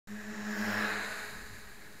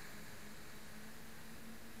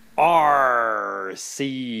RC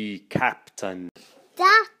Captain.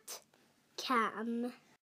 That can.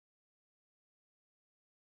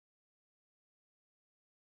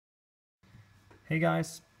 Hey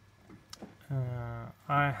guys,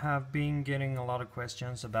 I have been getting a lot of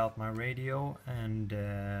questions about my radio and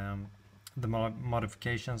the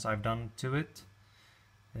modifications I've done to it.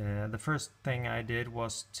 The first thing I did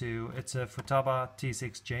was it's a Futaba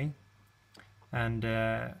T6J, and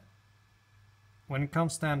when it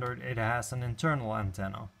comes standard it has an internal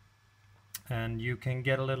antenna, and you can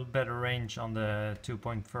get a little better range on the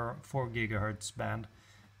 2.4 GHz band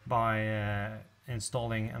by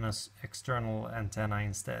installing an external antenna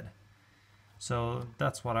instead. So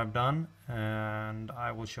that's what I've done, and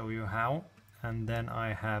I will show you how. And then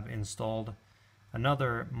I have installed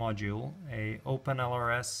another module, a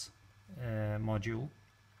OpenLRS module,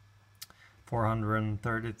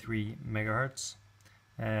 433 megahertz,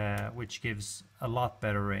 which gives a lot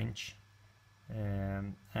better range.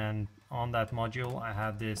 And on that module I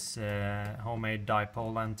have this homemade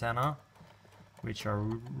dipole antenna, which are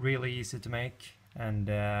really easy to make, and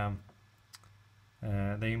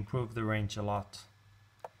they improve the range a lot.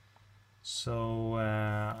 So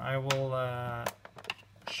I will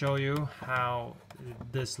show you how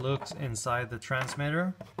this looks inside the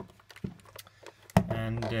transmitter,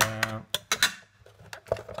 and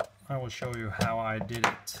I will show you how I did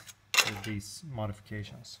it with these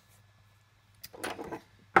modifications.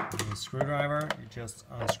 With the screwdriver, you just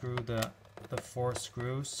unscrew the 4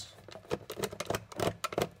 screws,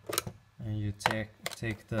 and you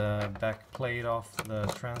take the back plate off the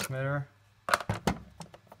transmitter.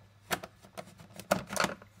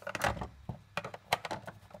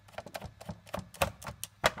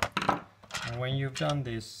 And when you've done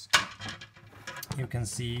this, you can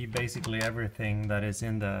see basically everything that is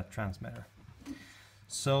in the transmitter.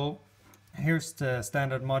 So here's the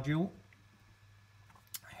standard module.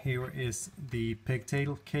 Here is the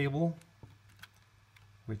pigtail cable,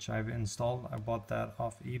 which I've installed. I bought that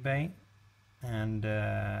off eBay, and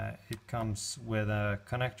it comes with a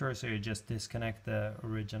connector, so you just disconnect the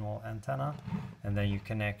original antenna and then you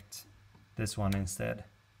connect this one instead,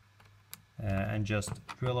 and just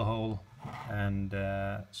drill a hole and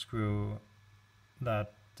screw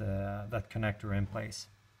that connector in place.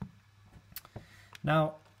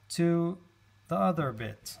 Now to the other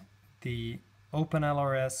bit, the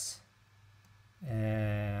OpenLRS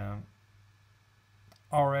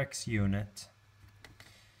RX unit.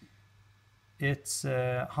 It's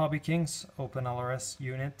Hobbyking's OpenLRS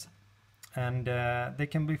unit, and they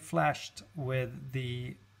can be flashed with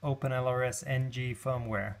the openlrs-ng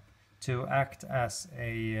firmware to act as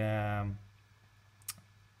a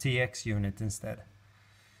TX unit instead.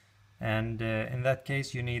 And in that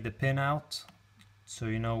case you need the pin out, so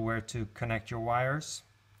you know where to connect your wires.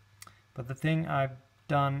 But the thing I've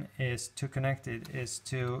done is to connect it is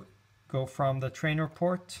to go from the trainer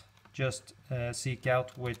port, just seek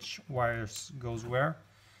out which wires goes where.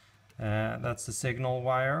 That's the signal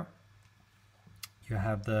wire. You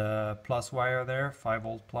have the plus wire there, 5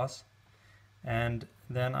 volt plus. And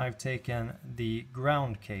then I've taken the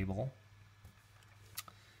ground cable.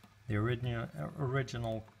 The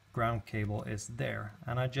original ground cable is there,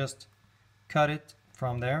 and I just cut it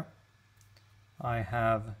from there. I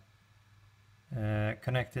have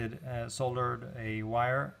soldered a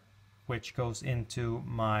wire which goes into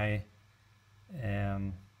my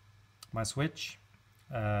my switch,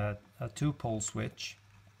 a 2-pole switch,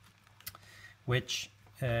 which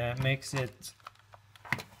makes it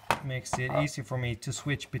easy for me to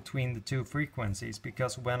switch between the 2 frequencies,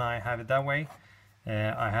 because when I have it that way,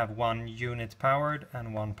 I have one unit powered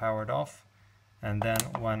and one powered off, and then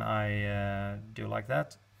when I do like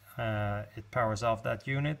that, it powers off that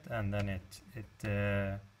unit, and then it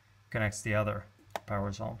connects the other,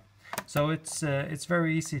 powers on. So it's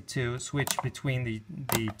very easy to switch between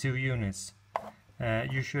the 2 units.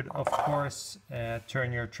 You should of course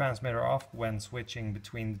turn your transmitter off when switching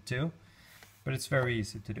between the 2, but it's very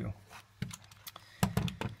easy to do.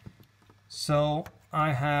 So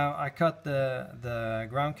I cut the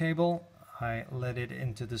ground cable, I let it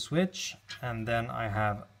into the switch, and then I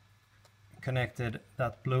have connected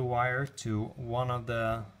that blue wire to one of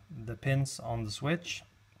the pins on the switch,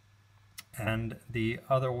 and the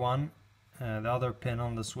other one, the other pin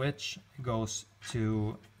on the switch, goes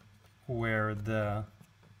to where the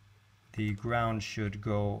ground should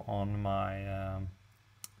go on my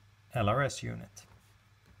LRS unit.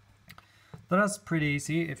 So that's pretty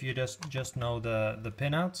easy if you just know the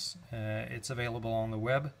pinouts. It's available on the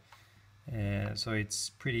web, so it's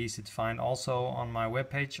pretty easy to find. Also on my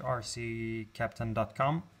webpage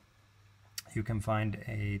rccaptain.com, you can find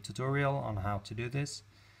a tutorial on how to do this.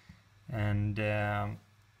 And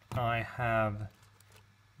I have,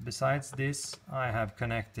 besides this, I have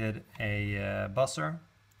connected a buzzer,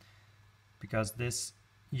 because this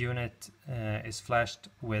unit is flashed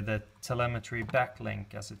with a telemetry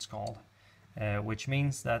backlink, as it's called, which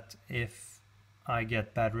means that if I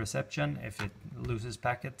get bad reception, if it loses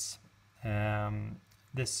packets,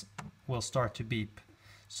 this will start to beep.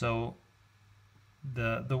 So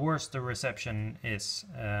the worse the reception is,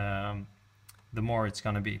 the more it's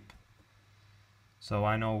gonna beep. So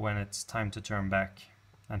I know when it's time to turn back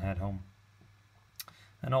and head home.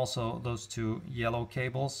 And also those two yellow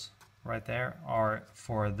cables right there are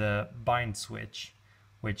for the bind switch,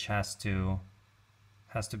 which has to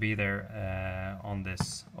be there on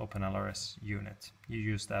this OpenLRS unit. You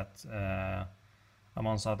use that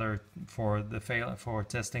amongst other for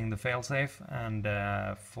testing the failsafe and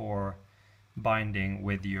for binding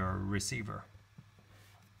with your receiver.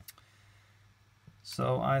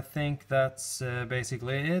 So I think that's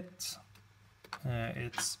basically it.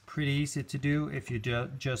 It's pretty easy to do if you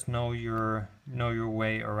just know your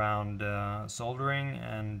way around soldering,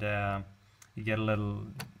 and you get a little,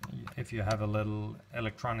 if you have a little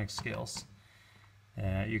electronic skills,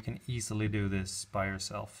 you can easily do this by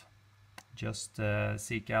yourself. Just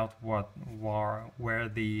seek out where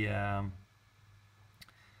the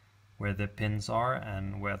pins are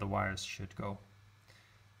and where the wires should go.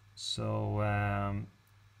 So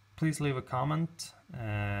please leave a comment,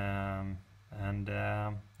 and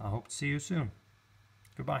I hope to see you soon.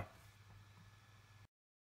 Goodbye.